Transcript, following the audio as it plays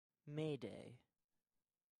Mayday,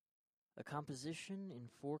 a composition in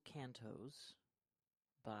 4 cantos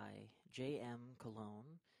by J.M.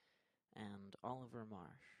 Cologne and Oliver Marsh.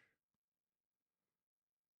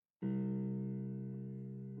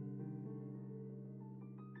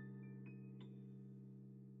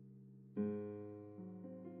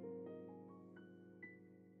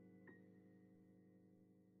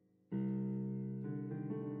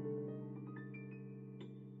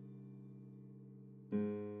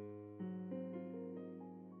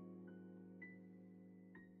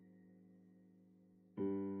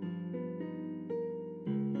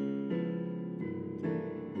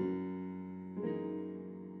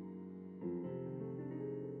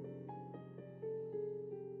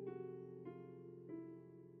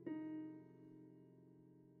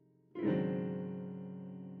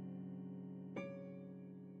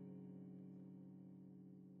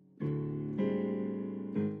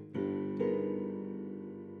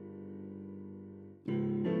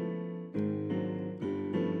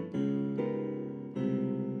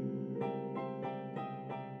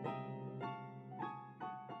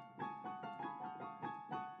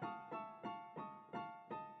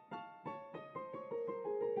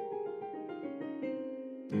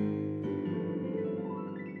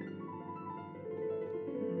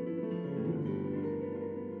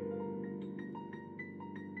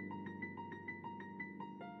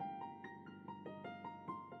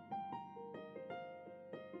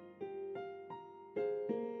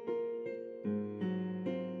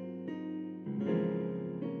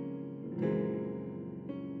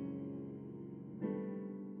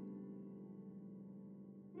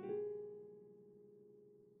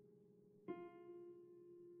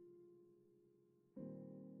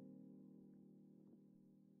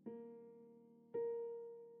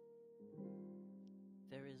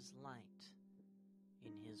 There is light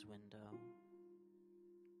in his window,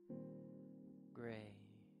 gray.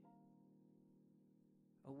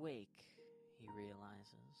 Awake, he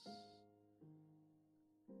realizes.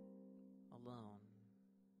 Alone,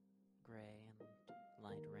 gray and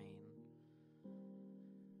light rain.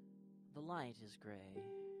 The light is gray,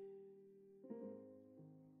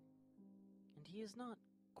 and he is not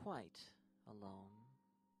quite alone.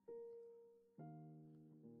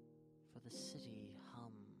 For the city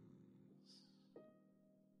hums,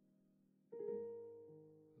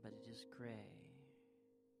 but it is gray.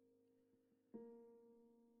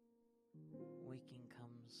 Waking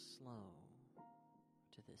comes slow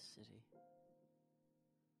to this city.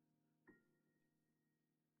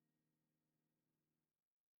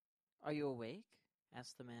 "Are you awake?"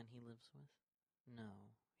 asks the man he lives with.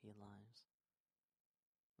 "No," he lies.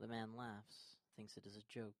 The man laughs, thinks it is a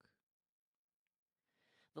joke.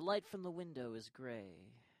 The light from the window is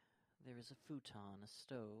gray. There is a futon, a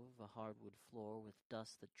stove, a hardwood floor with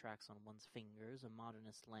dust that tracks on one's fingers, a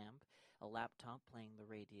modernist lamp, a laptop playing the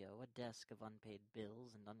radio, a desk of unpaid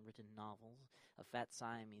bills and unwritten novels, a fat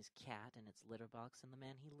Siamese cat in its litter box, and the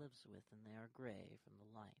man he lives with, and they are gray from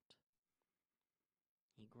the light.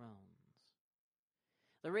 He groans.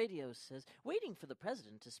 The radio says, "Waiting for the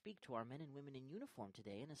president to speak to our men and women in uniform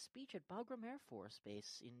today in a speech at Bagram Air Force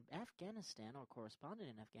Base in Afghanistan, our correspondent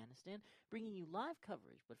in Afghanistan, bringing you live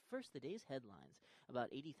coverage. But first, the day's headlines.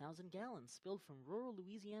 About 80,000 gallons spilled from rural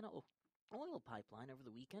Louisiana oil pipeline over the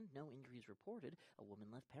weekend. No injuries reported. A woman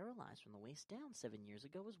left paralyzed from the waist down 7 years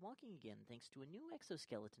ago is walking again thanks to a new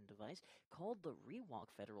exoskeleton device called the Rewalk.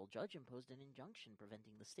 Federal judge imposed an injunction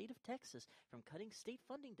preventing the state of Texas from cutting state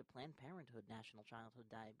funding to Planned Parenthood. National childhood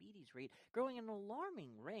diabetes rate growing at an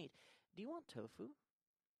alarming rate. Do you want tofu?"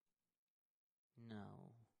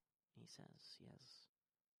 "No," he says. He has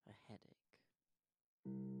a headache.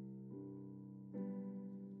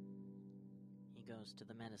 He goes to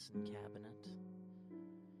the medicine cabinet.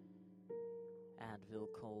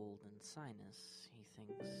 Advil, cold, and sinus, he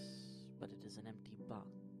thinks, but it is an empty box.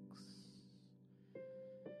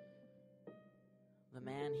 The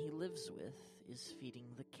man he lives with is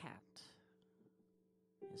feeding the cat.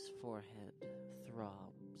 His forehead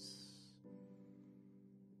throbs.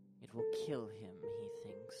 It will kill him, he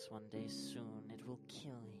thinks, one day soon. It will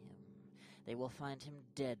kill him. They will find him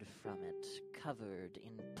dead from it, covered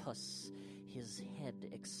in pus, his head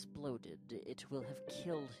exploded. It will have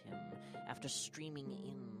killed him after streaming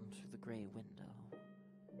in through the gray window.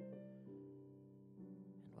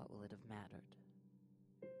 And what will it have mattered?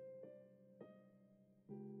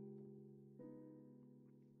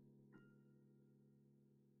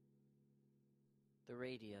 The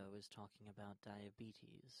radio is talking about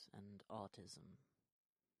diabetes and autism.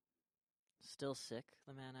 "Still sick?"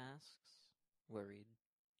 the man asks, worried,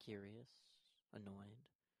 curious, annoyed.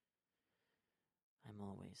 I'm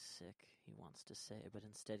always sick, he wants to say, but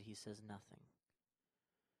instead he says nothing.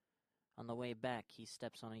 On the way back, he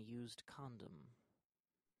steps on a used condom.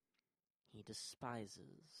 He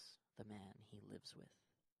despises the man he lives with.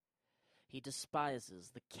 He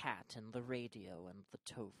despises the cat and the radio and the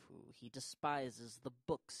tofu. He despises the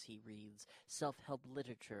books he reads, self-help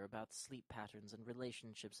literature about sleep patterns and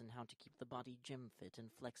relationships and how to keep the body gym-fit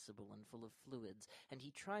and flexible and full of fluids. And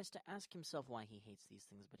he tries to ask himself why he hates these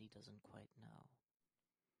things, but he doesn't quite know.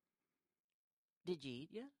 Did you eat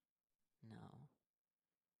yet? No.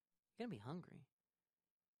 You're gonna be hungry.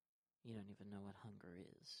 You don't even know what hunger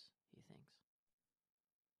is, he thinks.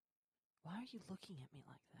 Why are you looking at me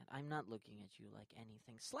like that? I'm not looking at you like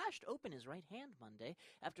anything. Slashed open his right hand Monday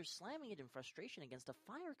after slamming it in frustration against a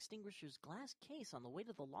fire extinguisher's glass case on the way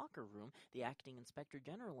to the locker room. The acting inspector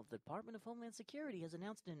general of the Department of Homeland Security has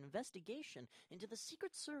announced an investigation into the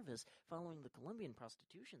Secret Service following the Colombian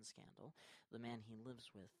prostitution scandal. The man he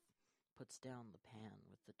lives with puts down the pan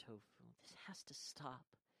with the tofu. This has to stop.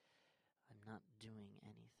 I'm not doing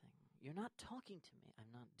anything. You're not talking to me.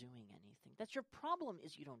 I'm not doing anything. That's your problem,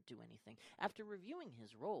 is you don't do anything. After reviewing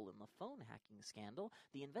his role in the phone hacking scandal,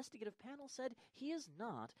 the investigative panel said he is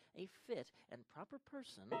not a fit and proper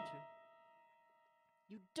person to...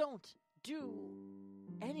 You don't do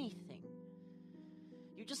anything.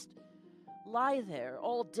 You just lie there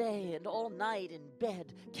all day and all night in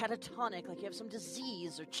bed, catatonic, like you have some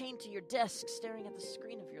disease, or chained to your desk, staring at the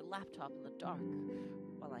screen of your laptop in the dark,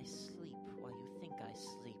 while I sleep, while you think I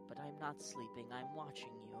sleep, but I'm not sleeping, I'm watching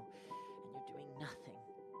you, and you're doing nothing.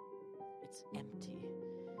 It's empty,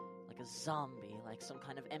 like a zombie, like some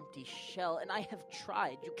kind of empty shell, and I have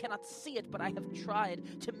tried, you cannot see it, but I have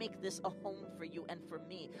tried to make this a home for you and for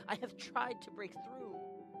me. I have tried to break through,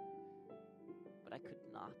 but I could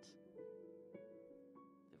not.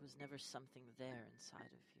 There was never something there inside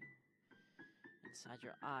of you. Inside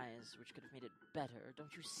your eyes, which could have made it better.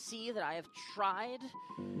 Don't you see that I have tried?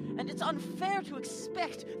 And it's unfair to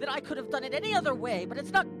expect that I could have done it any other way, but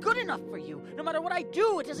it's not good enough for you. No matter what I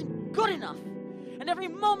do, it isn't good enough. And every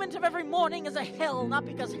moment of every morning is a hell, not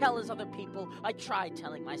because hell is other people. I tried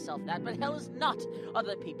telling myself that, but hell is not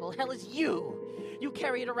other people. Hell is you. You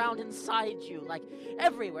carry it around inside you, like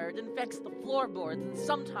everywhere. It infects the floorboards, and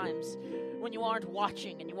sometimes when you aren't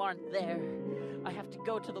watching and you aren't there, I have to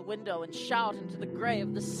go to the window and shout into the gray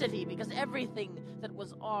of the city because everything that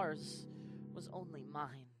was ours was only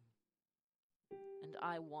mine. And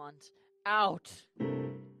I want out.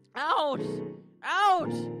 Out!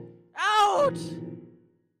 Out! Out!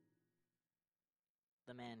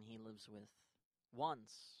 The man he lives with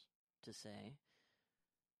wants to say,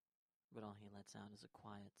 but all he lets out is a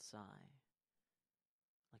quiet sigh,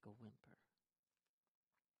 like a whimper.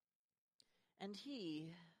 And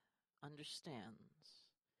he understands.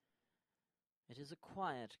 It is a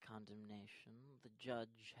quiet condemnation. The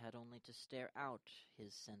judge had only to stare out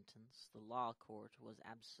his sentence. The law court was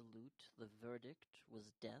absolute. The verdict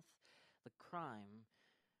was death. The crime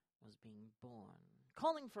was being born.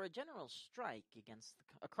 Calling for a general strike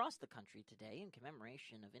across the country today in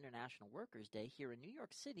commemoration of International Workers' Day here in New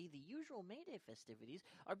York City, the usual May Day festivities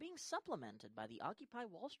are being supplemented by the Occupy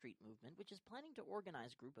Wall Street movement, which is planning to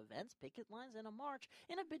organize group events, picket lines, and a march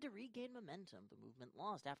in a bid to regain momentum the movement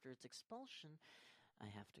lost after its expulsion. I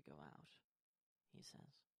have to go out, he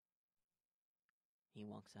says. He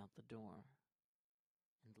walks out the door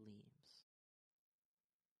and leaves.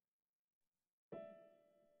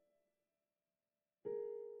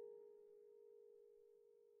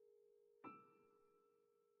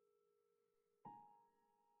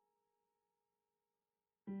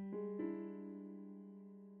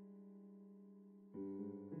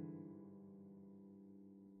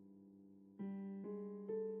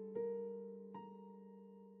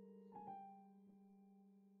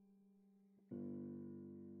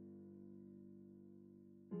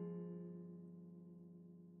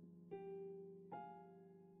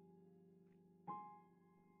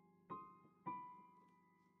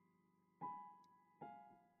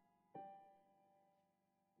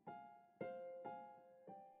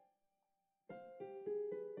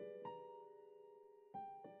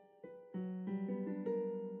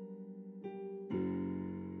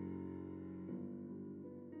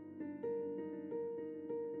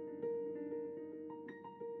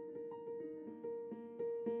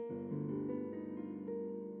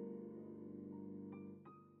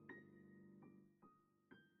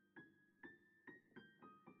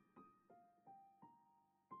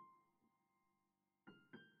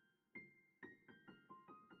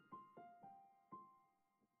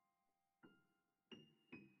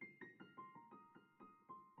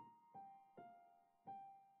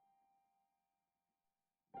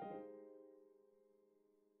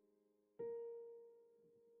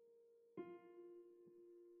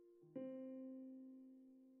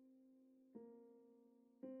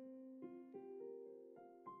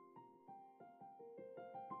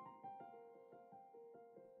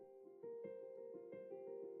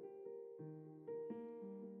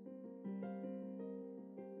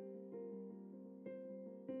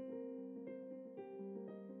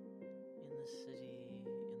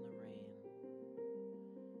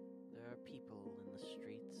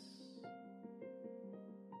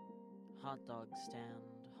 hot dog stand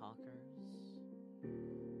hawkers,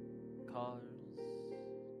 cars,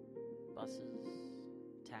 buses,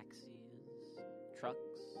 taxis,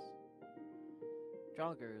 trucks,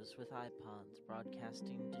 joggers with iPods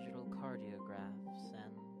broadcasting digital cardiographs,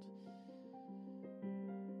 and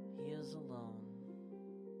he is alone.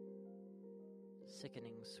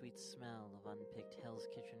 Sickening sweet smell of unpicked Hell's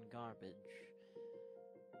Kitchen garbage.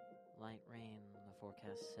 Light rain, the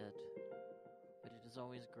forecast said, but it is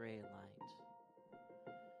always gray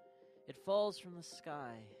light. It falls from the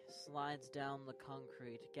sky, slides down the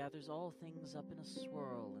concrete, gathers all things up in a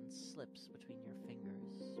swirl, and slips between your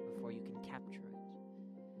fingers before you can capture it.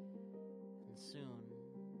 And soon,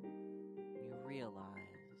 you realize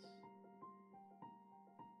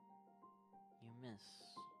you miss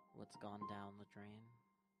what's gone down the drain.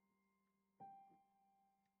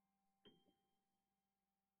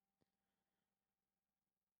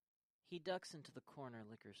 He ducks into the corner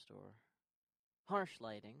liquor store. Harsh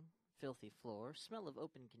lighting, filthy floor, smell of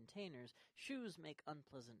open containers, shoes make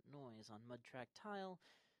unpleasant noise on mud-track tile.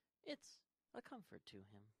 It's a comfort to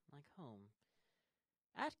him, like home.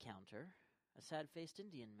 At counter, a sad-faced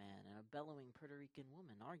Indian man and a bellowing Puerto Rican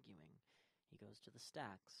woman arguing. He goes to the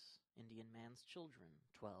stacks. Indian man's children,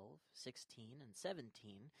 12, 16, and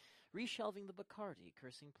 17, reshelving the Bacardi,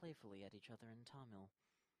 cursing playfully at each other in Tamil.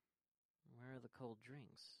 "Where are the cold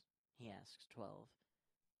drinks?" he asks 12.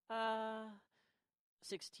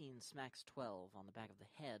 16 smacks 12 on the back of the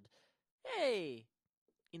head. "Hey!"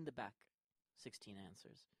 "In the back," 16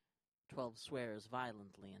 answers. 12 swears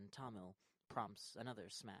violently in Tamil, prompts another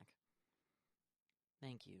smack.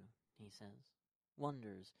 "Thank you," he says.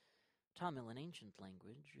 Wonders. Tamil, an ancient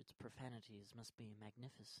language, its profanities must be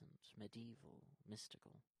magnificent, medieval,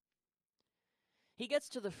 mystical. He gets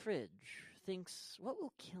to the fridge, thinks, what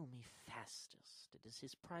will kill me fastest? It is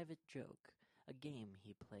his private joke, a game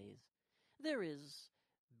he plays. There is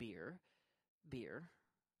beer,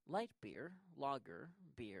 light beer, lager,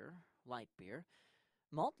 beer, light beer,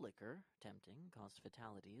 malt liquor, tempting, caused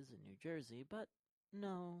fatalities in New Jersey, but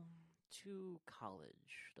no, too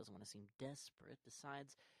college, doesn't want to seem desperate,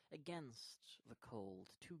 decides against the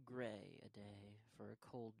cold, too gray a day for a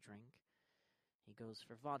cold drink. He goes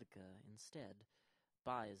for vodka instead,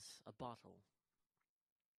 buys a bottle.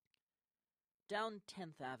 Down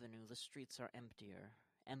 10th Avenue, the streets are emptier.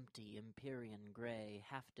 Empty, Empyrean gray,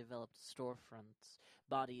 half-developed storefronts,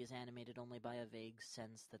 bodies animated only by a vague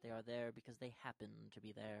sense that they are there because they happen to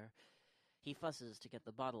be there. He fusses to get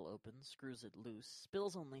the bottle open, screws it loose,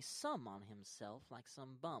 spills only some on himself like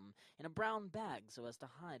some bum, in a brown bag so as to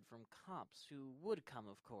hide from cops who would come,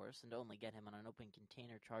 of course, and only get him on an open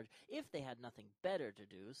container charge if they had nothing better to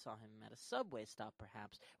do, saw him at a subway stop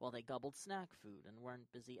perhaps, while they gobbled snack food and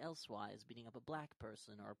weren't busy elsewise beating up a black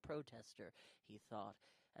person or a protester, he thought,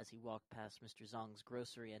 as he walked past Mr. Zong's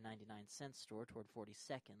grocery and 99-cent store toward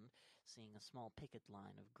 42nd, seeing a small picket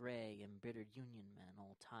line of gray, embittered union men,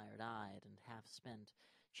 all tired-eyed and half-spent,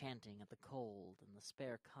 chanting at the cold and the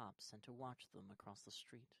spare cops sent to watch them across the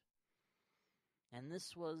street. And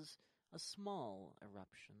this was a small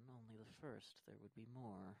eruption, only the first. There would be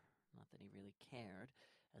more. Not that he really cared,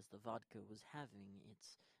 as the vodka was having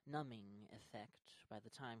its numbing effect by the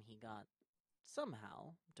time he got,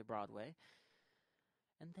 somehow, to Broadway.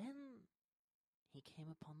 And then he came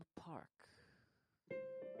upon the park.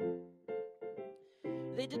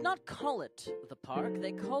 They did not call it the park,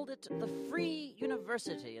 they called it the Free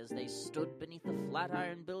University as they stood beneath the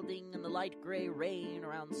Flatiron Building in the light gray rain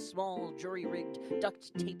around small jury-rigged,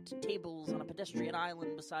 duct-taped tables on a pedestrian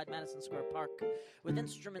island beside Madison Square Park, with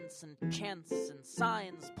instruments and chants and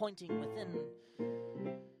signs pointing within.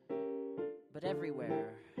 But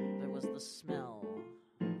everywhere there was the smell,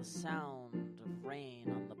 the sound of rain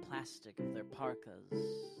on the plastic of their parkas,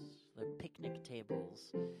 their picnic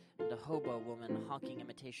tables, and a hobo woman hawking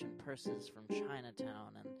imitation purses from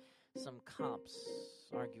Chinatown, and some cops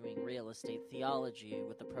arguing real estate theology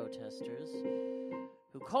with the protesters,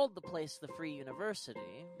 who called the place the Free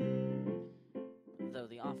University, though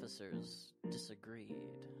the officers disagreed.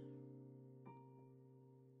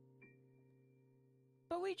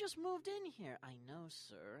 But we just moved in here. I know,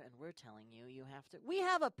 sir, and we're telling you you have to... We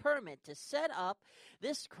have a permit to set up.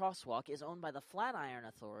 This crosswalk is owned by the Flatiron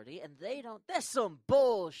Authority, and they don't... That's some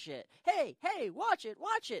bullshit. Hey, watch it.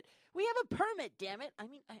 We have a permit, damn it. I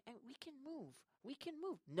mean, we can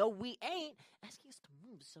move. No, we ain't. Asking us to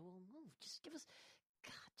move, so we'll move. Just give us...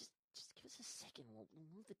 God, just give us a second. We'll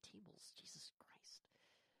move the tables. Jesus Christ.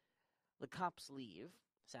 The cops leave.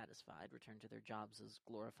 Satisfied, return to their jobs as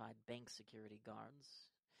glorified bank security guards.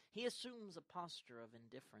 He assumes a posture of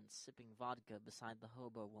indifference, sipping vodka beside the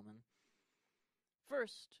hobo woman.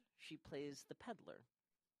 First, she plays the peddler.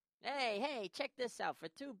 Hey, check this out for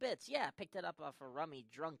 2 bits. Yeah, picked it up off a rummy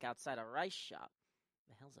drunk outside a rice shop.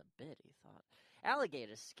 The hell's a bit, he thought.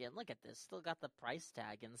 Alligator skin, look at this. Still got the price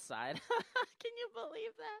tag inside. Can you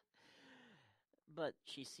believe that? But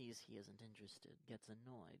she sees he isn't interested, gets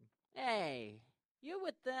annoyed. Hey, you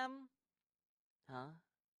with them? Huh?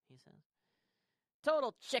 He says.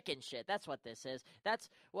 Total chicken shit. That's what this is. That's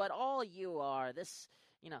what all you are. This,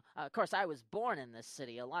 of course, I was born in this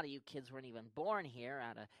city. A lot of you kids weren't even born here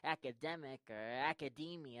out of academic or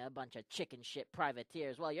academia, a bunch of chicken shit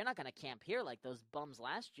privateers. Well, you're not going to camp here like those bums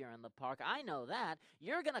last year in the park. I know that.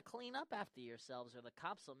 You're going to clean up after yourselves or the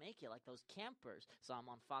cops will make you like those campers. Saw him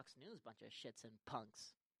on Fox News, bunch of shits and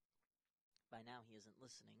punks. By now he isn't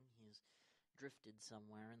listening. He's drifted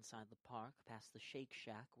somewhere inside the park, past the Shake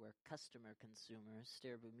Shack, where consumers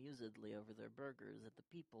stare bemusedly over their burgers at the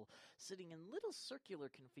people sitting in little circular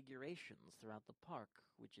configurations throughout the park,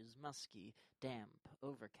 which is musky, damp,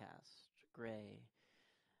 overcast, gray.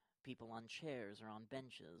 People on chairs or on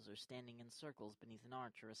benches or standing in circles beneath an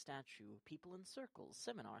arch or a statue. People in circles,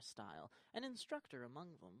 seminar style. An instructor among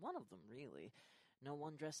them, one of them really. No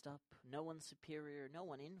one dressed up, no one superior, no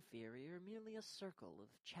one inferior, merely a circle of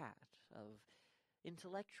chat, of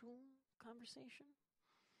intellectual conversation.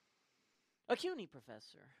 A CUNY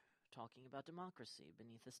professor, talking about democracy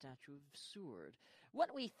beneath a statue of Seward.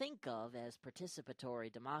 What we think of as participatory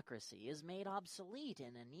democracy is made obsolete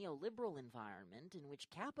in a neoliberal environment in which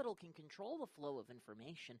capital can control the flow of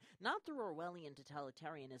information, not through Orwellian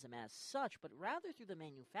totalitarianism as such, but rather through the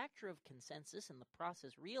manufacture of consensus and the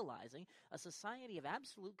process realizing a society of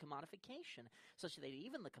absolute commodification, such that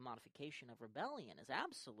even the commodification of rebellion is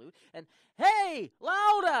absolute, and, "Hey,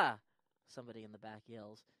 louder!" somebody in the back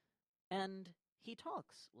yells. And he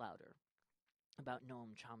talks louder about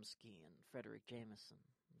Noam Chomsky and Frederick Jameson,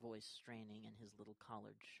 voice straining in his little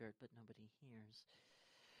collared shirt, but nobody hears.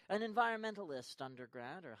 An environmentalist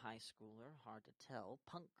undergrad or high schooler, hard to tell,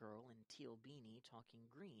 punk girl in teal beanie talking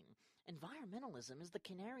green. Environmentalism is the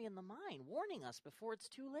canary in the mine, warning us before it's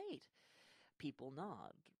too late. People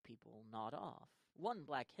nod off. One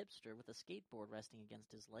black hipster with a skateboard resting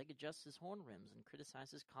against his leg adjusts his horn rims and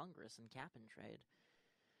criticizes Congress and cap and trade.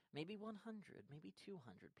 Maybe 100, maybe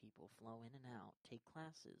 200 people flow in and out, take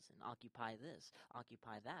classes, and occupy this,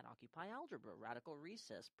 occupy that, occupy algebra, radical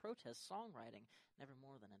recess, protest songwriting, never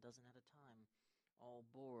more than a dozen at a time, all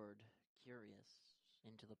bored, curious,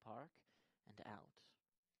 into the park and out.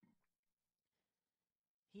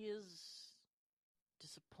 He is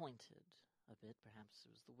disappointed a bit. Perhaps it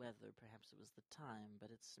was the weather, perhaps it was the time,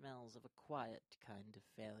 but it smells of a quiet kind of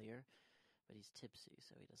failure. But he's tipsy,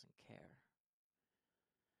 so he doesn't care.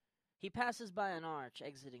 He passes by an arch,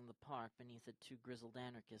 exiting the park beneath it. 2 grizzled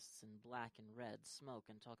anarchists in black and red smoke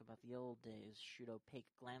and talk about the old days, shoot opaque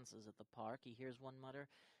glances at the park. He hears one mutter,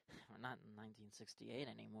 "We're not in 1968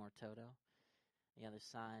 anymore, Toto." The other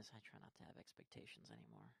sighs, "I try not to have expectations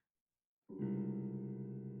anymore."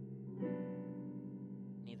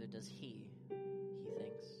 Neither does he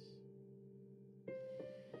thinks.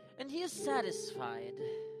 And he is satisfied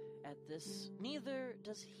at this. Neither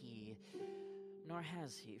does he. Nor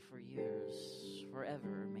has he for years,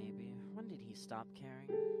 forever maybe. When did he stop caring?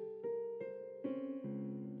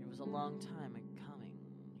 It was a long time coming,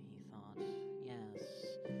 he thought.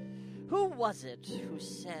 Yes. Who was it who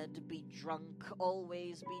said, "Be drunk,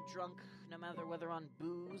 always be drunk, no matter whether on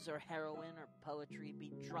booze or heroin or poetry, be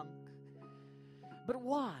drunk"? But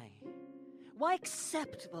why? Why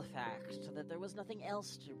accept the fact that there was nothing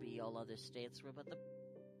else to be all other states were but the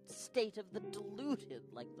state of the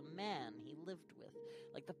deluded, like the man he lived with,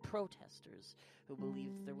 like the protesters who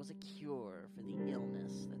believed there was a cure for the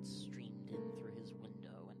illness that streamed in through his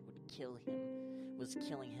window and would kill him, was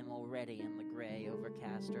killing him already in the gray,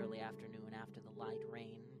 overcast early afternoon after the light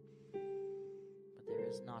rain. But there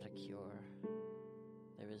is not a cure.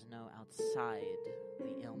 There is no outside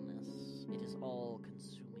the illness. It is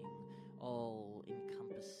all-consuming,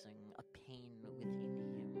 all-encompassing, a pain within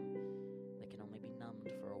him that can only be numbed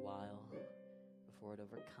for a while before it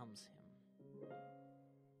overcomes him.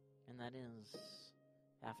 And that is,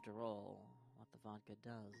 after all, what the vodka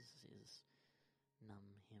does, is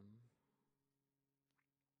numb him.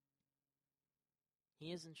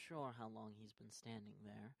 He isn't sure how long he's been standing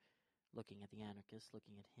there, looking at the anarchist,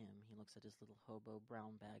 looking at him. He looks at his little hobo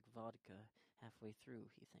brown bag vodka. Halfway through,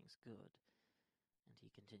 he thinks, good. And he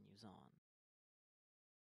continues on.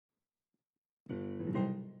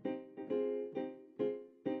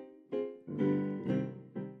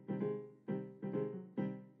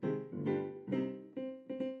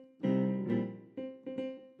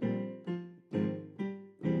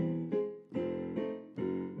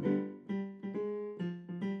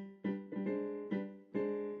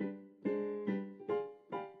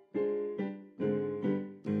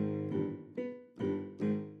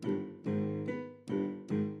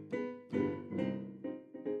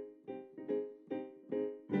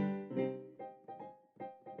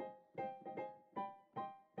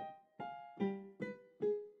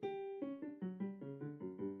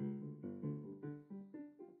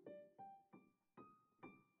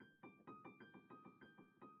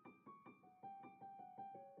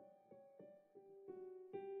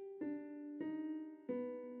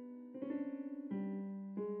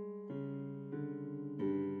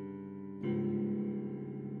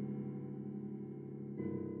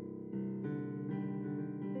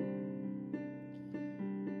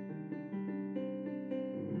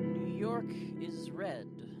 is red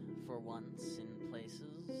for once in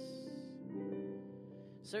places.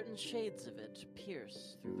 Certain shades of it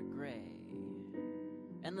pierce through the gray,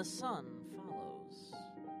 and the sun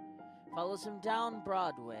follows him down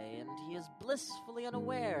Broadway, and he is blissfully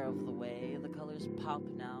unaware of the way the colors pop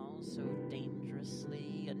now so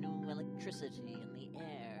dangerously, a new electricity in the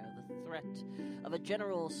air, the threat of a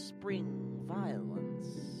general spring violence.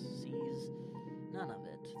 Sees none of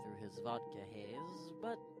it through his vodka haze,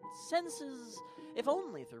 but senses, if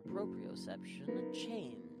only through proprioception, a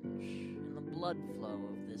change in the blood flow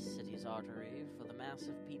of this city's artery, for the mass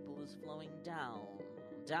of people is flowing down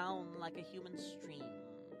like a human stream,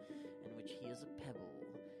 in which he is a pebble,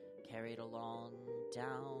 carried along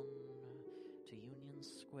down to Union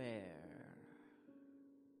Square.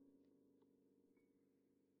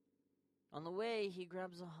 On the way, he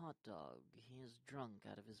grabs a hot dog. He is drunk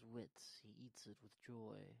out of his wits. He eats it with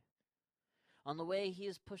joy. On the way, he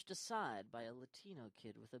is pushed aside by a Latino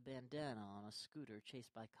kid with a bandana on a scooter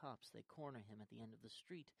chased by cops. They corner him at the end of the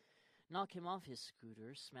street, knock him off his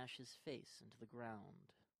scooter, smash his face into the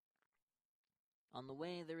ground. On the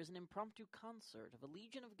way, there is an impromptu concert of a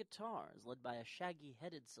legion of guitars led by a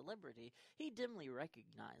shaggy-headed celebrity he dimly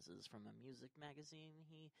recognizes from a music magazine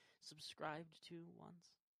he subscribed to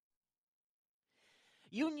once.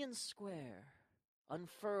 Union Square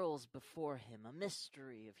unfurls before him, a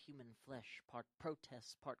mystery of human flesh, part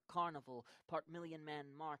protest, part carnival, part million-man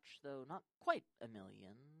march, though not quite a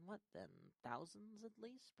million. What then? Thousands at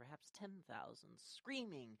least? Perhaps 10,000,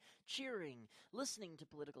 screaming, cheering, listening to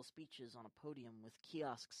political speeches on a podium with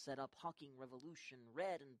kiosks set up, hawking revolution,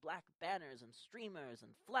 red and black banners and streamers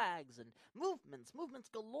and flags and movements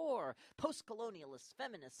galore, post-colonialists,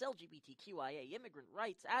 feminists, LGBTQIA, immigrant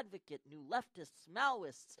rights, advocate, new leftists,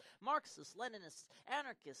 Maoists, Marxists, Leninists,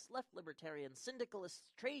 anarchists, left libertarians, syndicalists,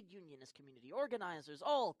 trade unionist community organizers,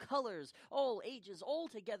 all colors, all ages, all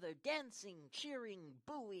together, dancing, cheering,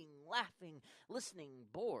 booing, laughing, listening,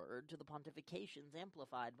 bored to the pontifications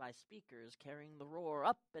amplified by speakers carrying the roar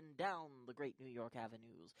up and down the great New York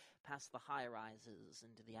avenues, past the high-rises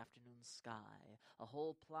into the afternoon sky, a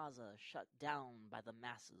whole plaza shut down by the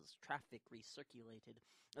masses, traffic recirculated,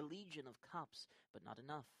 a legion of cops, but not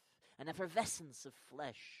enough. An effervescence of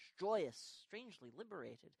flesh, joyous, strangely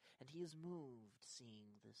liberated, and he is moved seeing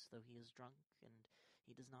this, though he is drunk, and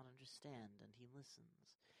he does not understand, and he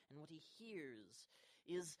listens. And what he hears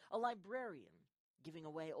is a librarian giving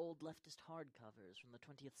away old leftist hardcovers from the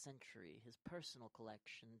 20th century, his personal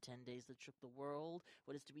collection, 10 Days That Shook the World,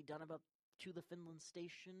 What Is to Be Done About To the Finland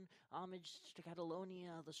Station, Homage to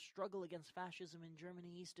Catalonia, The Struggle Against Fascism in Germany,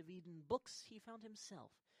 East of Eden, books he found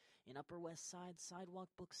himself in Upper West Side sidewalk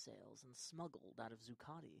book sales and smuggled out of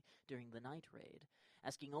Zuccotti during the night raid,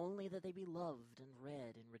 asking only that they be loved and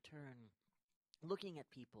read in return, looking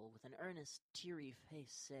at people with an earnest, teary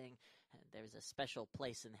face, saying, "There's a special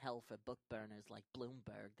place in hell for book burners like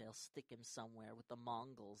Bloomberg. They'll stick him somewhere with the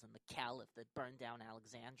Mongols and the Caliph that burned down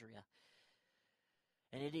Alexandria."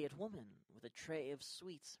 An idiot woman with a tray of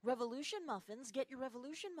sweets. "Revolution muffins? Get your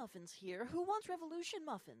revolution muffins here. Who wants revolution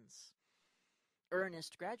muffins?"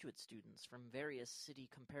 Earnest graduate students from various city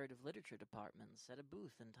comparative literature departments at a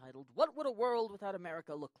booth entitled, "What Would a World Without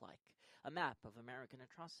America Look Like?" A map of American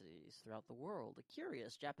atrocities throughout the world. A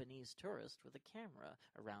curious Japanese tourist with a camera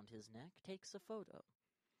around his neck takes a photo.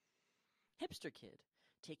 Hipster kid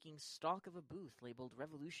taking stock of a booth labeled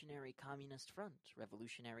Revolutionary Communist Front.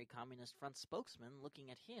 Revolutionary Communist Front spokesman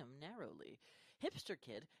looking at him narrowly. Hipster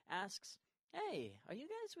kid asks, "Hey, are you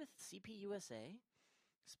guys with CPUSA?"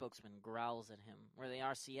 Spokesman growls at him. "We're the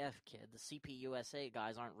RCF, kid. The CPUSA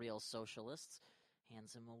guys aren't real socialists."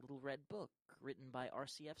 Hands him a little red book written by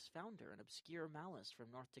RCF's founder, an obscure Maoist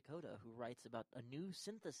from North Dakota who writes about a new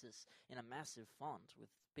synthesis in a massive font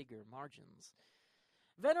with bigger margins.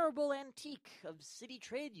 Venerable antique of city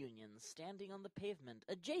trade unions standing on the pavement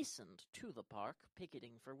adjacent to the park,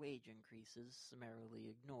 picketing for wage increases, summarily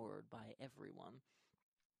ignored by everyone.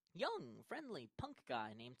 Young, friendly punk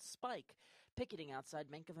guy named Spike, picketing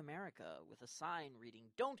outside Bank of America with a sign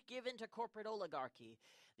reading, "Don't give in to corporate oligarchy."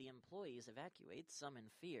 The employees evacuate, some in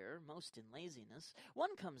fear, most in laziness.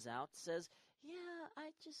 One comes out, says, "Yeah,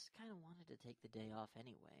 I just kind of wanted to take the day off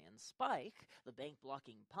anyway." And Spike, the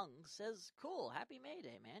bank-blocking punk, says, "Cool, happy May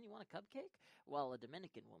Day, man. You want a cupcake?" While a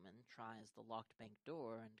Dominican woman tries the locked bank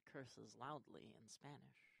door and curses loudly in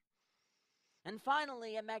Spanish. And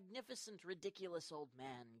finally, a magnificent, ridiculous old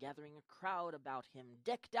man, gathering a crowd about him,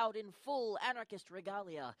 decked out in full anarchist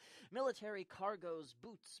regalia, military cargoes,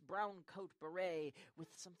 boots, brown coat, beret, with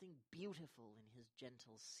something beautiful in his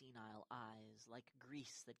gentle, senile eyes, like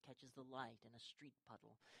grease that catches the light in a street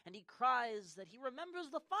puddle. And he cries that he remembers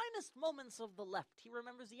the finest moments of the left. He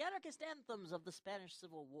remembers the anarchist anthems of the Spanish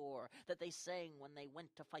Civil War that they sang when they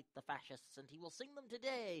went to fight the fascists, and he will sing them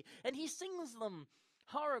today, and he sings them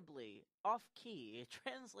horribly, off-key,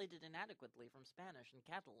 translated inadequately from Spanish and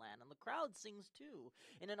Catalan, and the crowd sings too,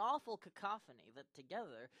 in an awful cacophony that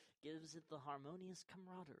together gives it the harmonious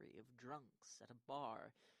camaraderie of drunks at a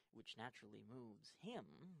bar, which naturally moves him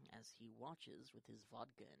as he watches with his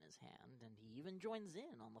vodka in his hand, and he even joins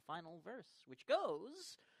in on the final verse, which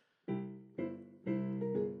goes...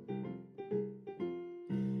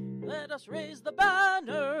 Let us raise the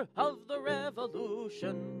banner of the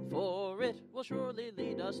revolution, for it will surely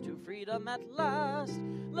lead us to freedom at last.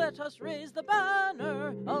 Let us raise the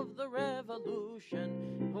banner of the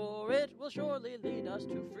revolution, for it will surely lead us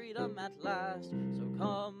to freedom at last. So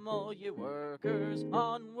come, all ye workers,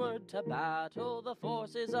 onward to battle. The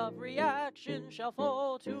forces of reaction shall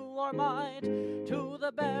fall to our might. To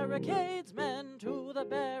the barricades, men, to the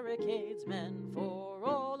barricades, men, for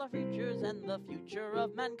all our futures and the future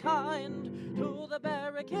of mankind. To the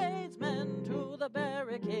barricades, men, to the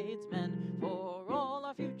barricades, men, for all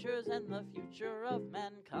our futures and the future of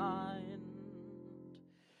mankind.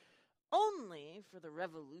 Only for the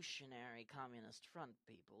Revolutionary Communist Front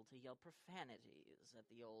people to yell profanities at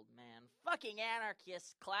the old man. Fucking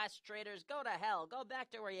anarchists, class traitors, go to hell. Go back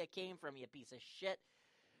to where you came from, you piece of shit.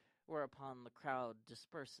 Whereupon the crowd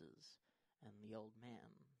disperses, and the old man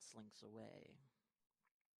slinks away.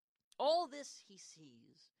 All this he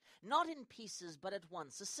sees, not in pieces but at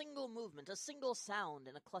once, a single movement, a single sound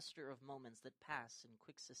in a cluster of moments that pass in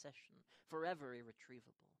quick succession, forever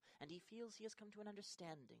irretrievable. And he feels he has come to an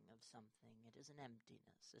understanding of something. It is an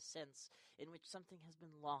emptiness, a sense in which something has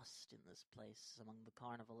been lost in this place among the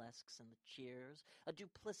carnivalesques and the cheers, a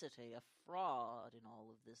duplicity, a fraud in all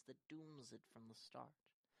of this that dooms it from the start.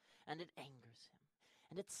 And it angers him.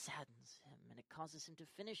 And it saddens him, and it causes him to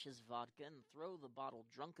finish his vodka and throw the bottle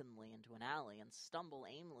drunkenly into an alley and stumble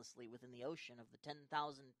aimlessly within the ocean of the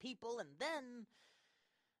 10,000 people, and then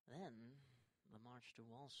the march to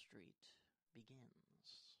Wall Street begins.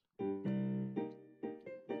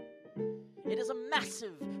 It is a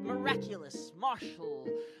massive, miraculous marshal.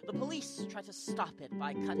 The police try to stop it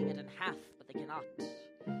by cutting it in half, but they cannot.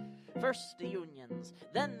 First the unions,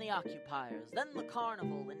 then the occupiers, then the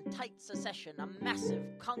carnival in tight succession, a massive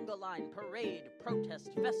conga line parade, protest,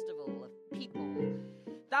 festival of people.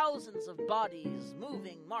 Thousands of bodies,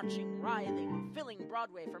 moving, marching, writhing, filling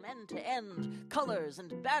Broadway from end to end, colors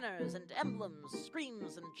and banners and emblems,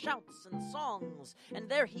 screams and shouts and songs. And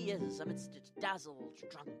there he is, amidst it, dazzled,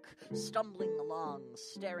 drunk, stumbling along,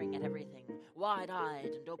 staring at everything,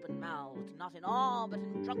 wide-eyed and open-mouthed, not in awe but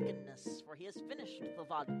in drunkenness, for he has finished the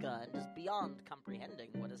vodka and is beyond comprehending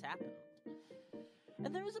what has happened.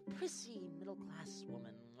 And there is a prissy middle-class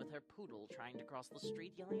woman with her poodle trying to cross the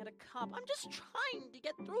street, yelling at a cop, "I'm just trying to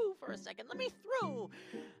get through for a second. Let me through."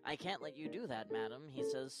 "I can't let you do that, madam," he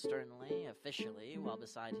says sternly, officially, while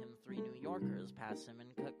beside him 3 New Yorkers pass him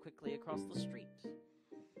and cut quickly across the street.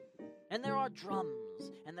 And there are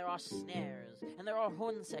drums, and there are snares, and there are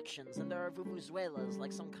horn sections, and there are vuvuzelas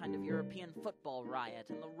like some kind of European football riot,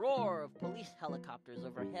 and the roar of police helicopters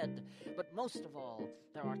overhead. But most of all,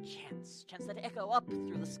 there are chants that echo up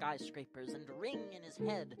through the skyscrapers and ring in his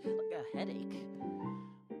head like a headache.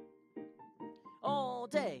 All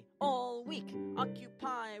day, all week,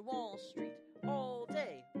 occupy Wall Street. All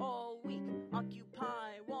day, all week,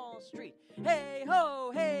 occupy Wall Street. Hey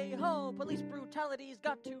ho, police brutality's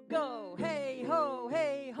got to go. Hey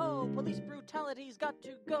ho, police brutality's got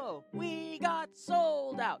to go. We got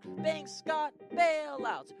sold out, banks got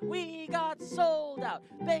bailouts. We got sold out,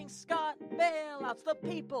 banks got bailouts. The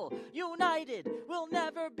people united will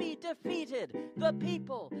never be defeated. The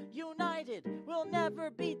people united will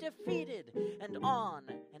never be defeated. And on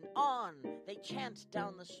they chant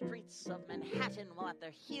down the streets of Manhattan, while at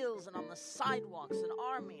their heels and on the sidewalks an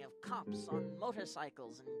army of cops on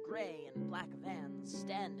motorcycles and gray and black vans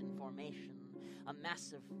stand in formation, a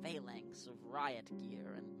massive phalanx of riot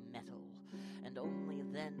gear and metal. And only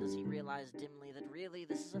then does he realize dimly that really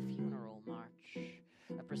this is a funeral march,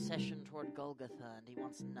 a procession toward Golgotha, and he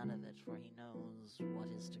wants none of it, for he knows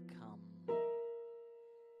what is to come.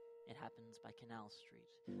 It happens by Canal Street.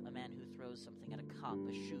 A man who throws something at a cop,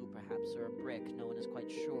 a shoe perhaps, or a brick, no one is quite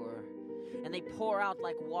sure. And they pour out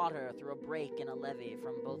like water through a break in a levee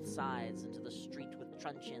from both sides into the street with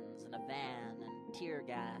truncheons and a van and tear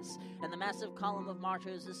gas. And the massive column of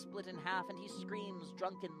martyrs is split in half, and he screams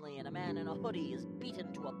drunkenly, and a man in a hoodie is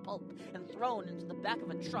beaten to a pulp and thrown into the back of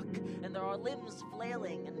a truck, and there are limbs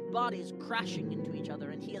flailing and bodies crashing into each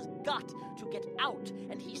other, and he has got to get out,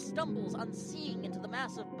 and he stumbles unseeing into the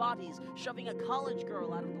mass of bodies, shoving a college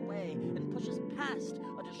girl out of the way, and pushes past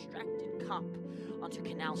a distracted cop onto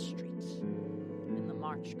Canal Street. And the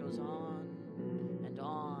march goes on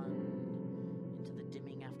into the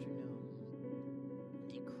dimming afternoon, and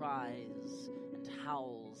he cries and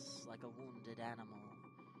howls like a wounded animal,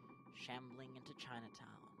 shambling into Chinatown,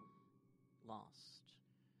 lost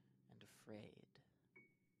and afraid.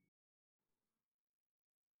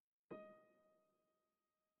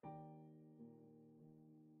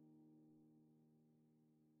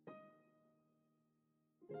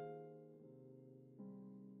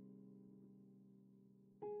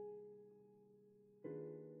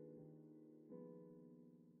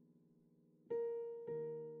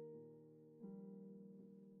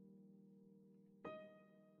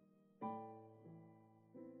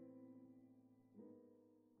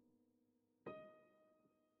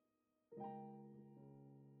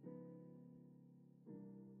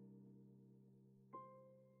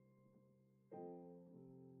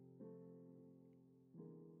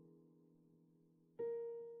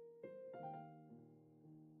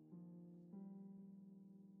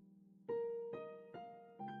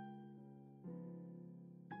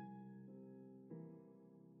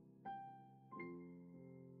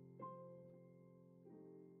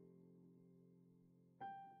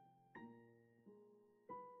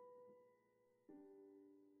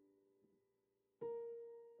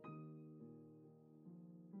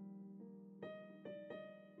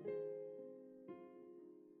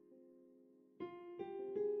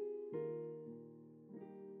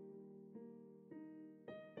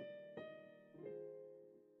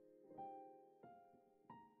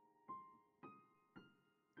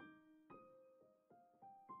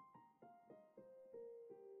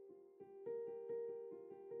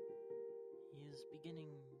 He is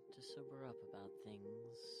beginning to sober up about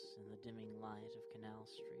things in the dimming light of Canal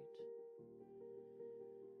Street.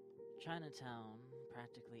 Chinatown,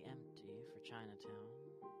 practically empty for Chinatown.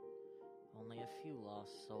 Only a few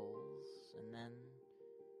lost souls, and then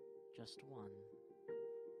just one.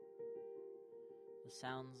 The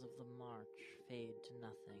sounds of the march fade to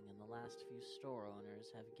nothing, and the last few store owners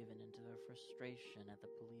have given into their frustration at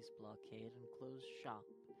the police blockade and closed shop.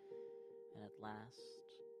 And at last,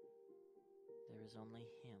 there is only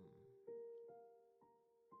him,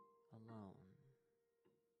 alone,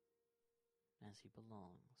 as he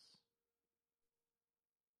belongs.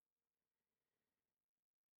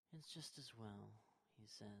 It's just as well, he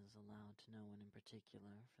says aloud to no one in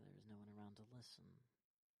particular, for there is no one around to listen.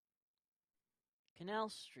 Canal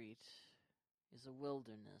Street is a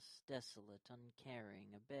wilderness, desolate,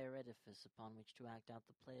 uncaring, a bare edifice upon which to act out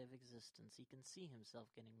the play of existence. He can see himself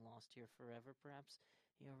getting lost here forever. Perhaps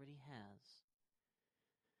he already has.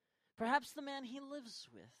 Perhaps the man he lives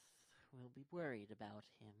with will be worried about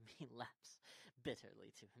him. He laughs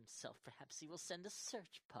bitterly to himself. Perhaps he will send a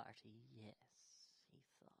search party. Yes, he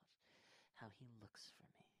thought, how he looks for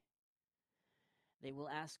me. They will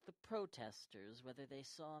ask the protesters whether they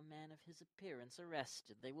saw a man of his appearance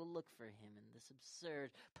arrested. They will look for him in this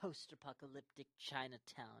absurd post-apocalyptic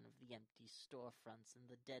Chinatown of the empty storefronts and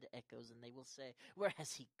the dead echoes, and they will say, "Where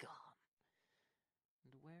has he gone?"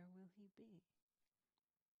 And where will he be?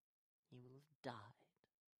 He will have died.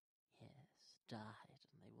 Yes, died,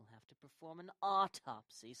 and they will have to perform an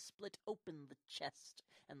autopsy, split open the chest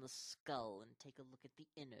and the skull, and take a look at the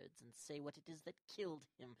innards and say what it is that killed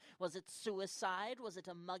him. Was it suicide? Was it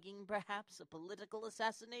a mugging, perhaps? A political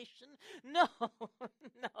assassination? No,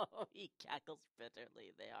 no, he cackles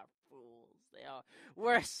bitterly. They are fools. They are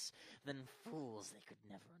worse than fools. They could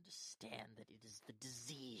never understand that it is the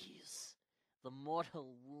disease, the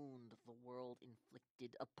mortal wound the world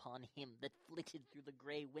inflicted upon him that flitted through the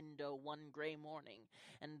gray window one gray morning,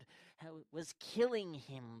 and was killing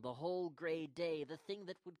him the whole gray day. The thing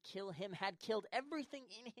that would kill him had killed everything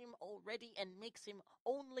in him already, and makes him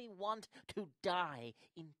only want to die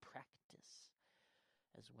in practice,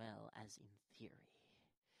 as well as in theory.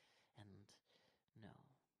 And no,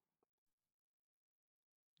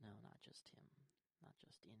 not just him, not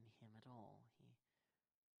just in him at all.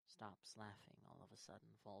 He stops laughing all of a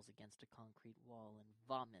sudden, falls against a concrete wall, and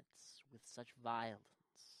vomits with such violence.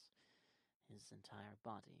 His entire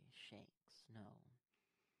body shakes. No,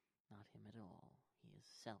 Not him at all. He is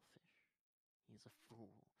selfish. He is a fool,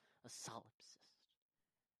 a solipsist.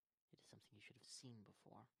 It is something you should have seen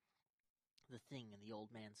before. The thing in the old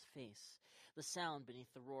man's face, the sound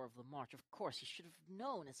beneath the roar of the march. Of course, he should have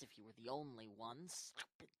known, as if he were the only one.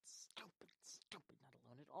 Stupid, stupid, stupid, not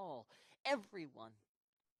alone at all. Everyone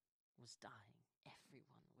was dying.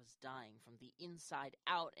 Everyone was dying from the inside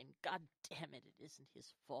out, and God damn it, it isn't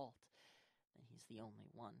his fault. Then he's the only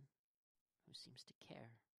one who seems to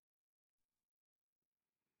care.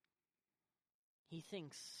 He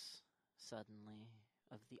thinks, suddenly,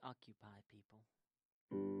 of the Occupy people.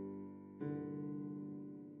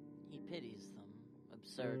 He pities them,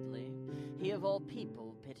 absurdly. He of all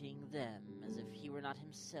people pitying them, as if he were not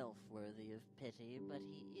himself worthy of pity, but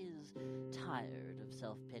he is tired of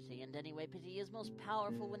self-pity, and anyway, pity is most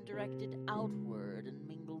powerful when directed outward and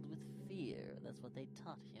mingled with fear. That's what they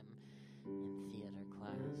taught him in theater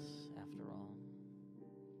class, after all.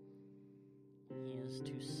 He is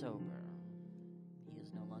too sober. He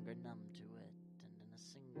is no longer numb to it, and in a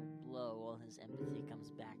single blow, all his empathy comes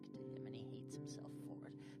back to him, and he hates himself for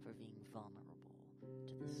it, for being vulnerable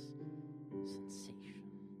to this sensation.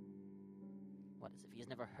 What, as if he has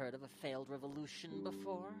never heard of a failed revolution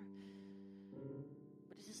before?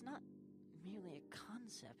 But it is not merely a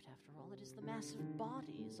concept, after all. It is the mass of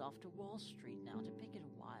bodies off to Wall Street now to picket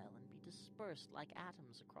a while and be dispersed like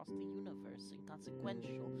atoms across the universe,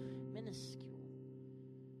 inconsequential, minuscule.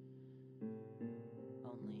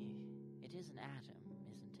 Only, it is an atom,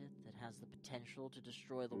 isn't it, that has the potential to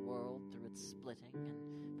destroy the world through its splitting,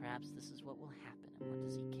 and perhaps this is what will happen, and what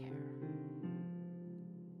does he care?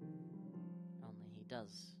 Only he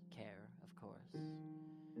does care, of course.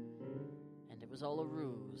 And it was all a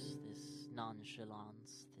ruse, this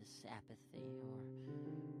nonchalance, this apathy,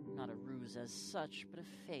 or not a ruse as such, but a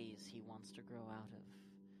phase he wants to grow out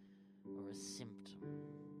of, or a symptom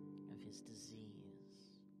of his disease.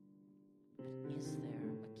 But is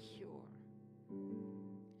there a cure?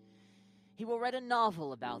 He will write a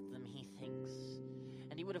novel about them, he thinks.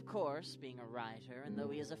 And he would, of course, being a writer, and though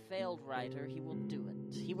he is a failed writer, he will do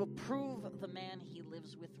it. He will prove the man he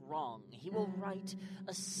lives with wrong. He will write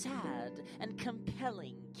a sad and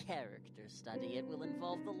compelling character study. It will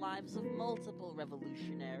involve the lives of multiple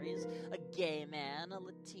revolutionaries, a gay man, a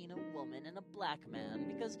Latina woman, and a black man,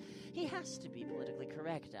 because he has to be politically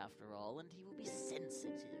correct after all, and he will be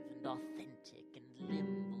sensitive and authentic and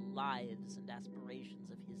limn the lives and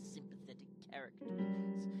aspirations of his sympathetic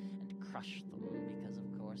characters and crush them, because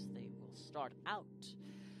of course they will start out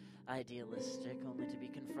idealistic, only to be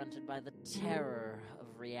confronted by the terror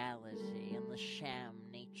of reality and the sham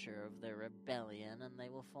nature of their rebellion, and they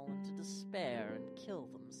will fall into despair and kill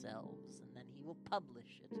themselves, and then he will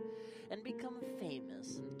publish it and become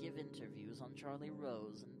famous and give interviews on Charlie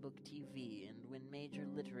Rose and Book TV and win major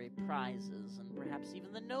literary prizes and perhaps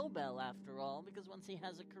even the Nobel after all, because once he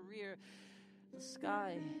has a career, the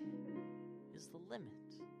sky is the limit.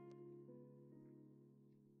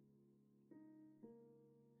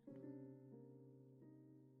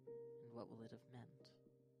 And what will it have meant?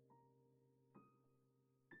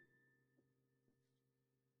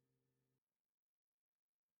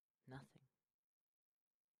 Nothing.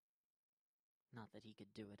 Not that he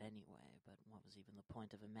could do it anyway, but what was even the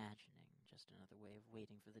point of imagining? Just another way of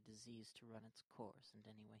waiting for the disease to run its course, and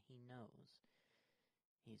anyway he knows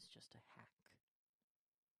he's just a hack.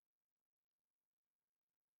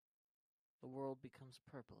 The world becomes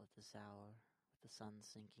purple at this hour, with the sun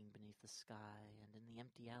sinking beneath the sky, and in the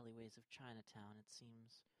empty alleyways of Chinatown it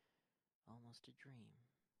seems almost a dream.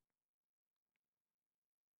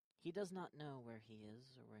 He does not know where he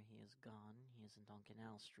is or where he has gone. He isn't on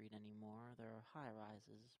Canal Street anymore. There are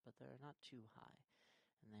high-rises, but they are not too high,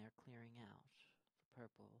 and they are clearing out. The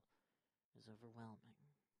purple is overwhelming.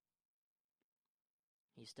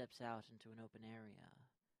 He steps out into an open area,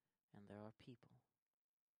 and there are people.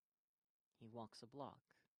 He walks a block,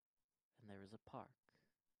 and there is a park.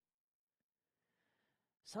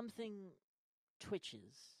 Something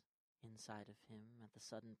twitches inside of him at the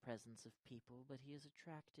sudden presence of people, but he is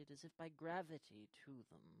attracted as if by gravity to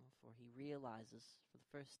them, for he realizes for the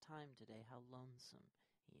first time today how lonesome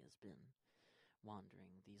he has been,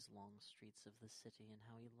 wandering these long streets of the city, and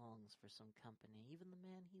how he longs for some company, even the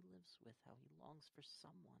man he lives with, how he longs for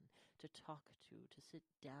someone to talk to sit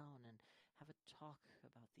down and have a talk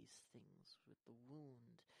about these things, with the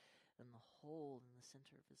wound and the hole in the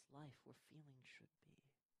center of his life where feeling should be.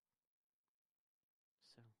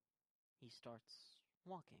 So he starts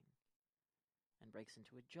walking, and breaks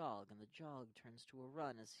into a jog, and the jog turns to a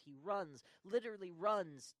run as he runs, literally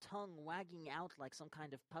runs, tongue wagging out like some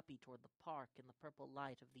kind of puppy toward the park in the purple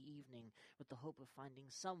light of the evening with the hope of finding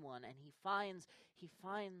someone, and he finds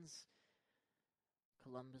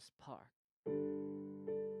Columbus Park,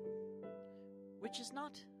 which is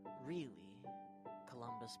not really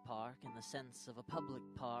Columbus Park in the sense of a public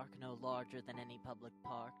park no larger than any public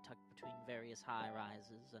park tucked between various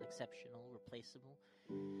high-rises, unexceptional, replaceable.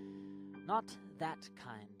 Not that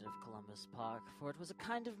kind of Columbus Park, for it was a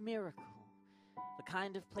kind of miracle, the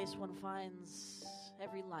kind of place one finds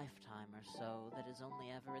every lifetime or so that is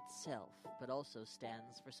only ever itself, but also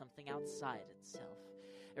stands for something outside itself,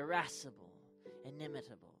 irascible,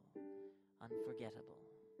 inimitable, unforgettable.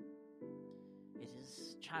 It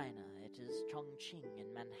is China, it is Chongqing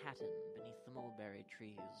in Manhattan, beneath the mulberry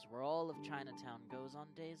trees, where all of Chinatown goes on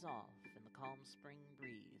days off in the calm spring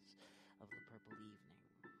breeze of the purple evening.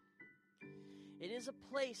 It is a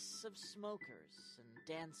place of smokers and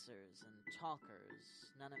dancers and talkers,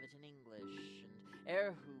 none of it in English, and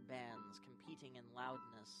erhu bands competing in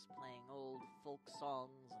loudness, playing old folk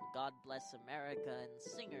songs and God Bless America, and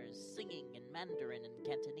singers singing in Mandarin and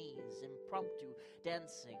Cantonese, impromptu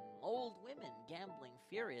dancing, old women gambling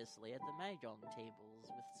furiously at the mahjong tables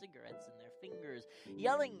with cigarettes in their fingers,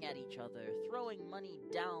 yelling at each other, throwing money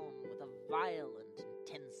down with a violent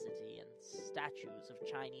intensity, and statues of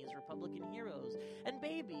Chinese Republican heroes, and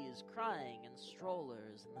babies crying in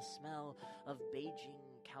strollers, and the smell of Beijing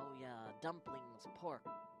kaoya, dumplings, pork,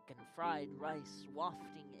 and fried rice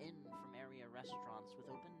wafting in from area restaurants with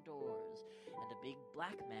open doors, and a big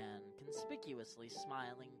black man conspicuously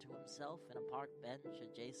smiling to himself in a park bench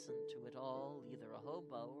adjacent to it all, either a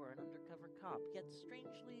hobo or an undercover cop, yet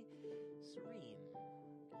strangely serene.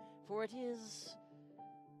 For it is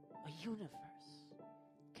a universe,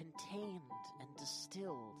 contained and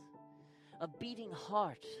distilled, a beating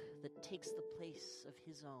heart that takes the place of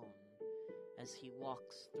his own as he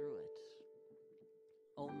walks through it.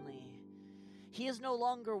 Only he is no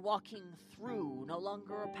longer walking through, no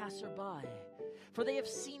longer a passerby, for they have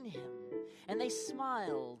seen him, and they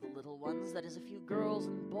smile, the little ones, that is a few girls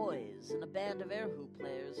and boys, and a band of erhu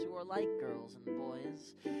players who are like girls and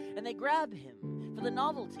boys, and they grab him for the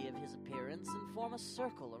novelty of his appearance and form a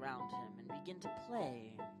circle around him and begin to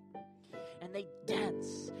play. And they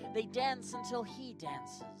dance until he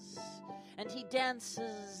dances. And he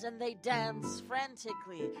dances, and they dance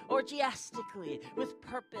frantically, orgiastically, with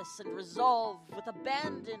purpose and resolve, with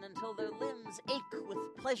abandon until their limbs ache with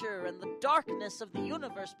pleasure, and the darkness of the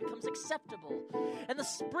universe becomes acceptable. And the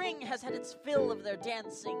spring has had its fill of their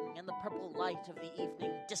dancing, and the purple light of the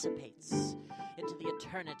evening dissipates into the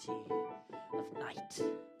eternity of night.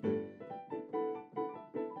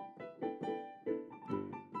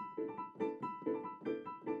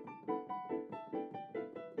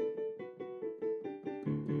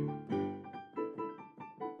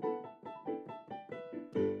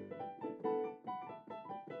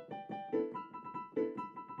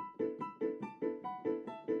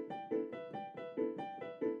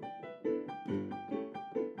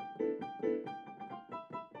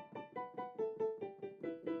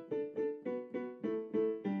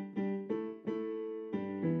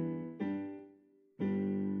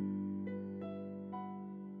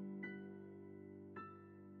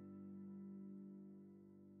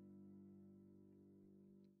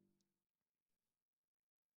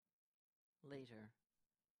 Later,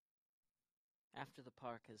 after the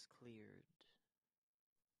park has cleared,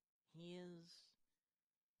 he is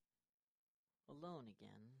alone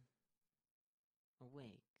again,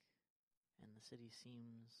 awake, and the city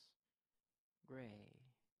seems gray.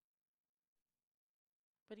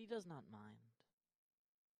 But he does not mind.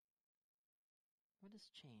 What has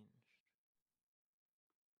changed?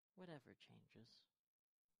 Whatever changes.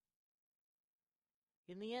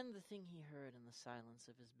 In the end, the thing he heard in the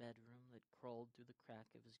silence of his bedroom that crawled through the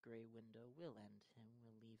crack of his gray window will end him,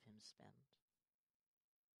 will leave him spent.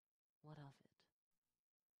 What of it?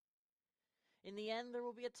 In the end, there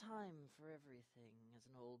will be a time for everything, as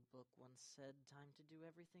an old book once said, time to do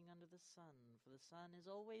everything under the sun, for the sun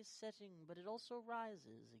is always setting, but it also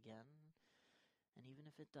rises again, and even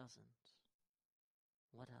if it doesn't,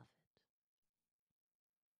 what of it?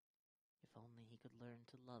 If only he could learn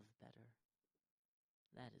to love better.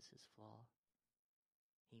 That is his flaw.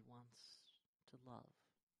 He wants to love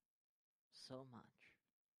so much.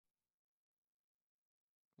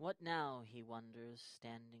 What now, he wonders,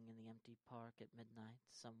 standing in the empty park at midnight,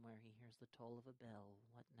 somewhere he hears the toll of a bell.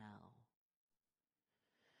 What now?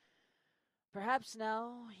 Perhaps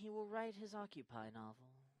now he will write his Occupy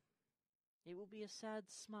novel. It will be a sad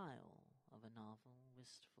smile of a novel,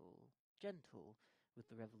 wistful, gentle with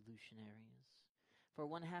the revolutionaries. For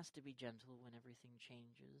one has to be gentle when everything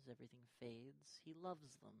changes, everything fades. He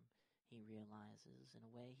loves them, he realizes. In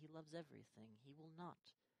a way, he loves everything. He will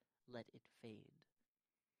not let it fade.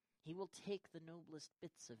 He will take the noblest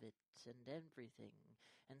bits of it and everything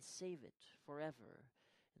and save it forever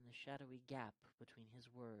in the shadowy gap between his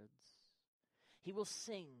words. He will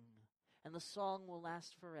sing, and the song will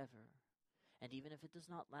last forever. And even if it does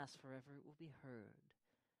not last forever, it will be heard.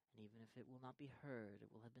 And even if it will not be heard, it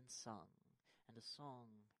will have been sung. And a song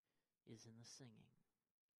is in the singing.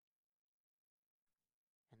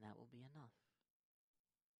 And that will be enough.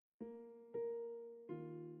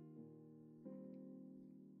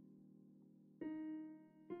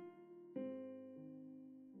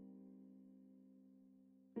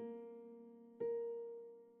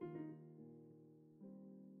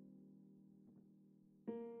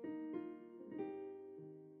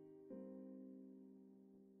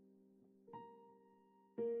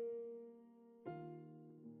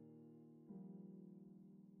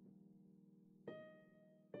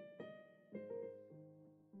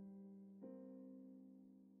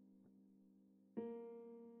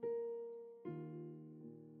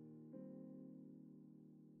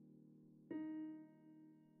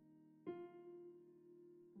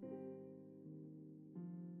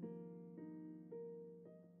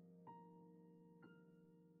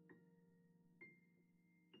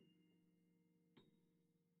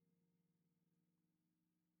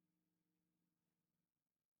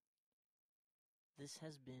 This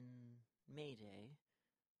has been Mayday,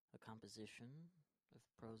 a composition of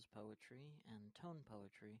prose poetry and tone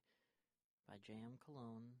poetry by J.M.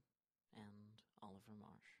 Cologne and Oliver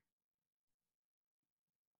Marsh.